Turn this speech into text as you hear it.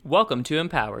Welcome to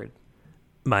Empowered.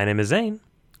 My name is Zane.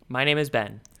 My name is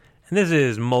Ben. And this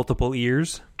is Multiple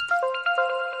Ears.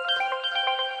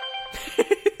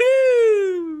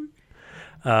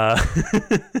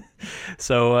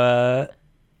 So,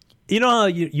 you know how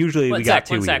usually we got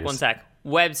 2 ears. One sec.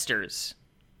 Webster's.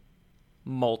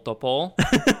 Multiple.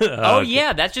 Oh,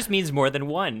 yeah, that just means more than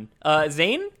one.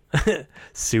 Zane?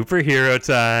 Superhero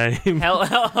time.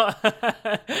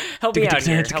 Help me out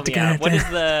here. Help me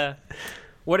out.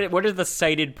 What are the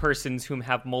sighted persons whom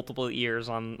have multiple ears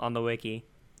on the wiki?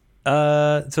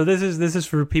 So this is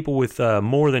for people with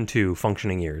more than 2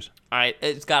 functioning ears. All right,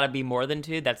 it's got to be more than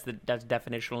 2. That's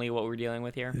definitionally what we're dealing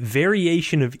with here.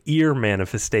 Variation of ear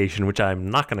manifestation, which I'm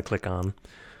not going to click on.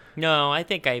 No, I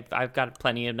think I've got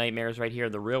plenty of nightmares right here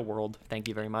in the real world. Thank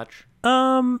you very much.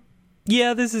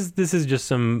 Yeah, this is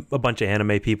just a bunch of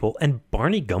anime people and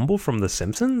Barney Gumble from The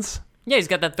Simpsons. Yeah, he's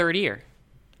got that third ear.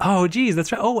 Oh, geez,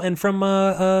 that's right. Oh, and from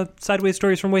Sideways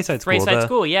Stories from Wayside School. Wayside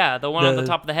School, yeah, the one on the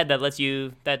top of the head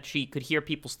that she could hear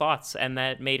people's thoughts and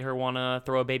that made her want to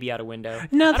throw a baby out a window. I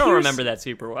don't remember that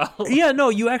super well. Yeah, no,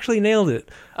 you actually nailed it.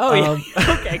 Oh,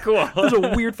 yeah. Okay, cool. That was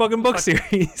a weird fucking book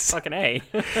series. Fucking A.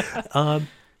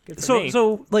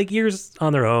 So like ears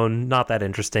on their own, not that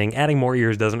interesting. Adding more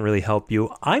ears doesn't really help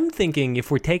you. I'm thinking if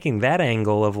we're taking that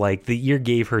angle of like the ear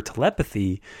gave her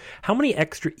telepathy, how many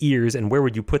extra ears and where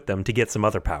would you put them to get some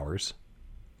other powers?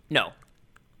 No.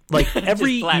 Like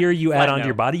every ear you add onto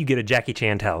your body, you get a Jackie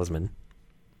Chan talisman.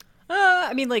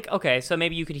 I mean, like, okay, so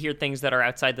maybe you could hear things that are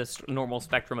outside the normal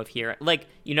spectrum of hearing. Like,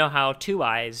 you know how 2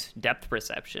 eyes, depth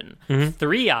perception,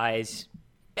 3 eyes,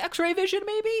 X-ray vision,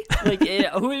 maybe? Like,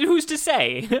 who's to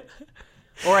say?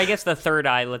 Or I guess the third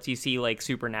eye lets you see, like,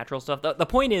 supernatural stuff. The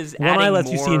point is, one eye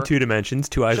lets you see in 2 dimensions,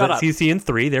 2 eyes lets you see in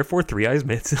 3, therefore 3 eyes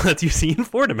lets you see in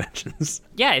 4 dimensions.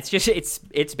 Yeah,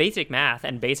 it's basic math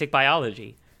and basic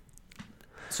biology.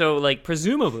 So, like,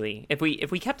 presumably, if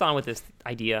we kept on with this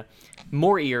idea,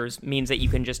 more ears means that you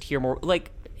can just hear more,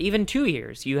 like, even 2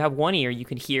 ears. You have 1 ear, you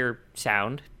can hear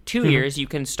sound. 2 ears, you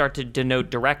can start to denote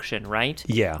direction, right?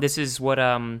 Yeah. This is what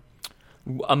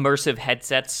immersive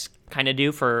headsets kind of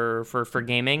do for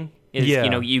gaming. You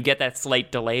know, you get that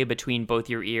slight delay between both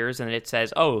your ears, and it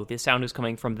says, "Oh, the sound is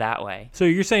coming from that way." So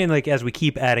you're saying, like, as we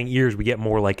keep adding ears, we get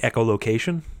more like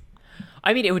echolocation?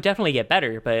 I mean, it would definitely get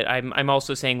better, but I'm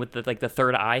also saying with the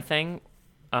third eye thing,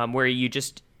 where you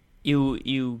just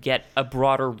you get a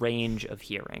broader range of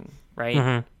hearing, right?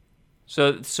 Mm-hmm.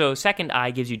 So second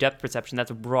eye gives you depth perception.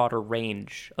 That's a broader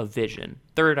range of vision.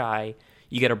 Third eye,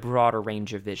 you get a broader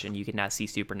range of vision. You can now see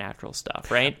supernatural stuff,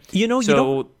 right?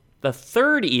 The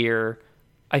third ear,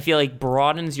 I feel like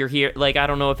broadens your hear. Like, I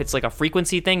don't know if it's like a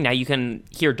frequency thing. Now you can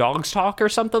hear dogs talk or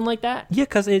something like that. Yeah,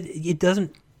 because it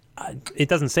doesn't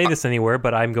say this anywhere,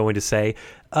 but I'm going to say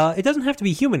it doesn't have to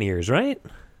be human ears, right?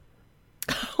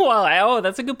 Well,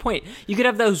 that's a good point. You could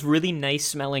have those really nice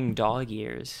smelling dog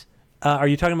ears. Are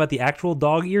you talking about the actual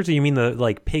dog ears, or you mean the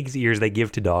like pig's ears they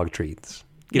give to dog treats?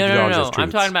 No. I'm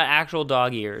talking about actual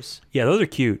dog ears. Yeah, those are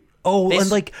cute. Oh,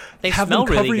 and like they have smell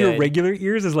them cover really your good. regular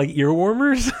ears as like ear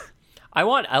warmers. I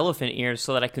want elephant ears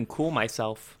so that I can cool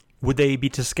myself. Would they be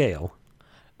to scale?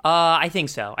 I think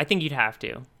so. I think you'd have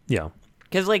to. Yeah.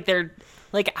 Because like they're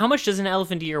like, how much does an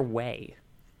elephant ear weigh?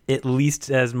 At least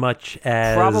as much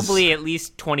as probably at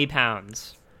least 20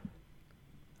 pounds.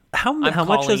 How much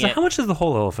does the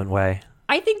whole elephant weigh?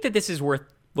 I think that this is worth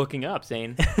looking up,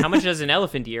 Zane. How much does an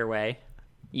elephant ear weigh?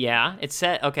 Yeah, it's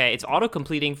set. Okay, it's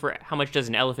auto-completing for how much does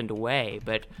an elephant weigh,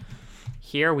 but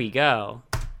here we go.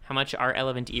 How much are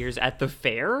elephant ears at the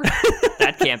fair?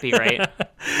 That can't be right.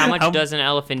 How much does an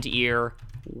elephant ear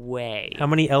weigh? How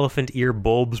many elephant ear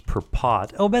bulbs per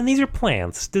pot? Oh, Ben, these are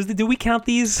plants. Do we count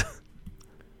these?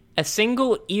 A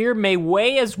single ear may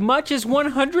weigh as much as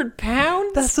 100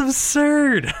 pounds? That's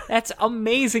absurd. That's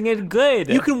amazing and good.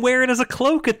 You can wear it as a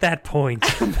cloak at that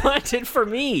point. I want it for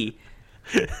me.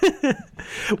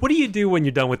 What do you do when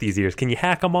you're done with these ears? Can you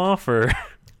hack them off, or?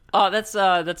 Oh, that's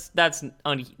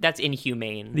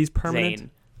inhumane. These permanent?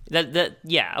 Zane.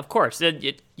 Yeah, of course.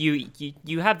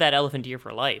 You have that elephant ear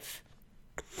for life.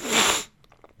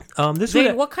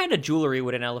 Zane, what kind of jewelry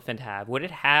would an elephant have? Would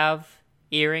it have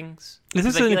earrings? Is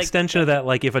this an extension of that,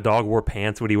 like, if a dog wore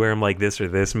pants, would he wear them like this or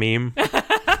this meme?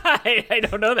 I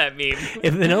don't know that meme.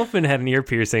 If an elephant had an ear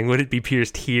piercing, would it be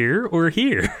pierced here or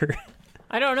here?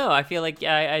 I don't know. I feel like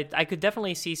I could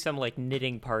definitely see some, like,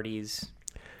 knitting parties,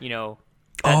 you know.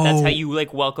 That's how you,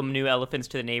 like, welcome new elephants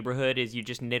to the neighborhood, is you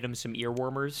just knit them some ear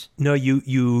warmers. No,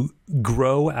 you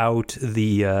grow out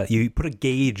you put a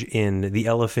gauge in the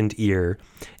elephant ear,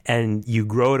 and you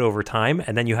grow it over time,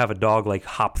 and then you have a dog, like,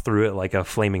 hop through it like a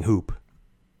flaming hoop.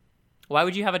 Why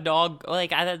would you have a dog?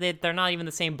 Like, they're not even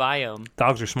the same biome.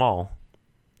 Dogs are small.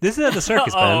 This is at the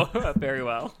circus, Ben. Oh, very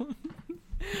well.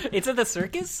 It's at the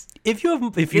circus? If you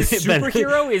have, His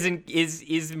superhero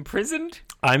is imprisoned?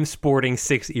 I'm sporting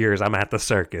 6 ears. I'm at the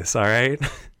circus, all right?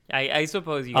 I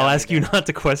suppose you. I'll ask you not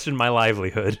to question my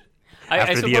livelihood.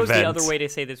 I suppose the other way to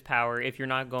say this power, if you're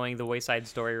not going the Wayside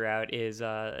Story route, is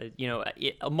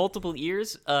multiple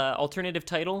ears. Alternative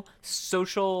title: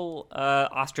 social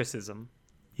ostracism.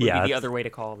 Would be the other way to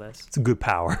call this. It's a good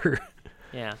power.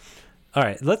 Yeah. All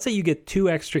right. Let's say you get 2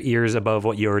 extra ears above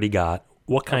what you already got.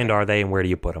 What kind are they, and where do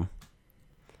you put them?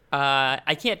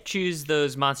 I can't choose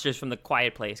those monsters from the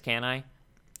Quiet Place, can I?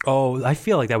 Oh, I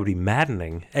feel like that would be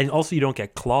maddening. And also, you don't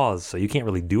get claws, so you can't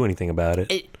really do anything about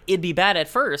it. It'd be bad at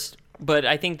first, but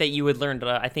I think that you would learn.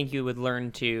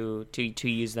 To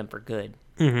use them for good.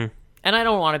 Mm-hmm. And I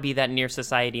don't want to be that near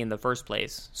society in the first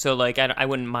place. So, like, I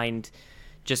wouldn't mind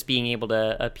just being able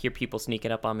to hear people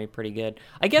sneaking up on me pretty good.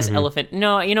 I guess elephant.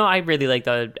 No, I really like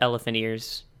the elephant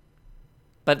ears.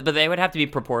 But they would have to be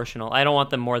proportional. I don't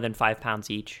want them more than 5 pounds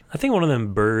each. I think one of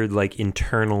them bird like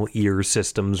internal ear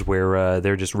systems where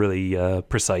they're just really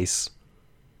precise.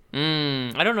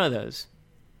 I don't know those.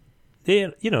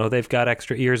 They've got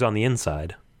extra ears on the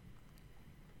inside.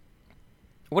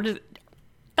 What is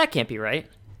that? Can't be right.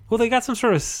 Well, they got some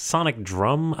sort of sonic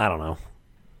drum. I don't know.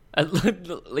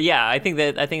 Yeah, I think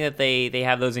that they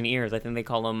have those in ears. I think they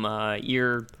call them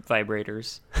ear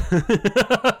vibrators.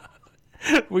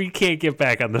 We can't get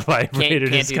back on the vibrator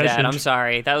can't discussion. Do that. I'm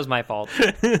sorry. That was my fault.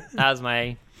 That was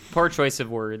my poor choice of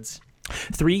words.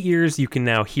 3 ears you can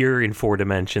now hear in 4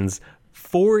 dimensions.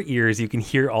 4 ears you can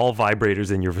hear all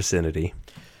vibrators in your vicinity.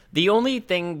 The only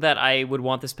thing that I would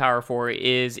want this power for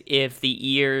is if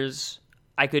the ears,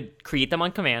 I could create them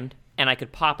on command, and I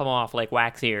could pop them off like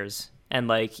wax ears and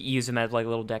like use them as like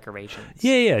little decorations.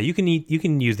 Yeah. You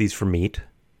can use these for meat.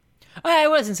 I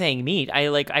wasn't saying meat.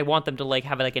 I want them to like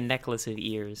have like a necklace of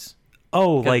ears.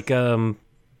 Oh, like in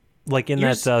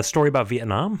ears? That story about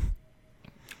Vietnam?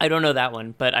 I don't know that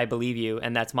one, but I believe you,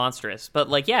 and that's monstrous. But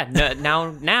like, yeah,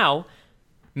 now,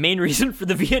 main reason for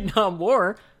the Vietnam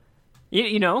War,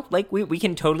 like we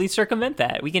can totally circumvent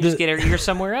that. We can just get our ears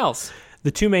somewhere else.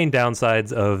 The 2 main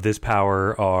downsides of this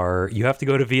power are you have to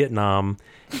go to Vietnam,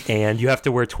 and you have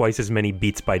to wear twice as many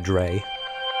Beats by Dre.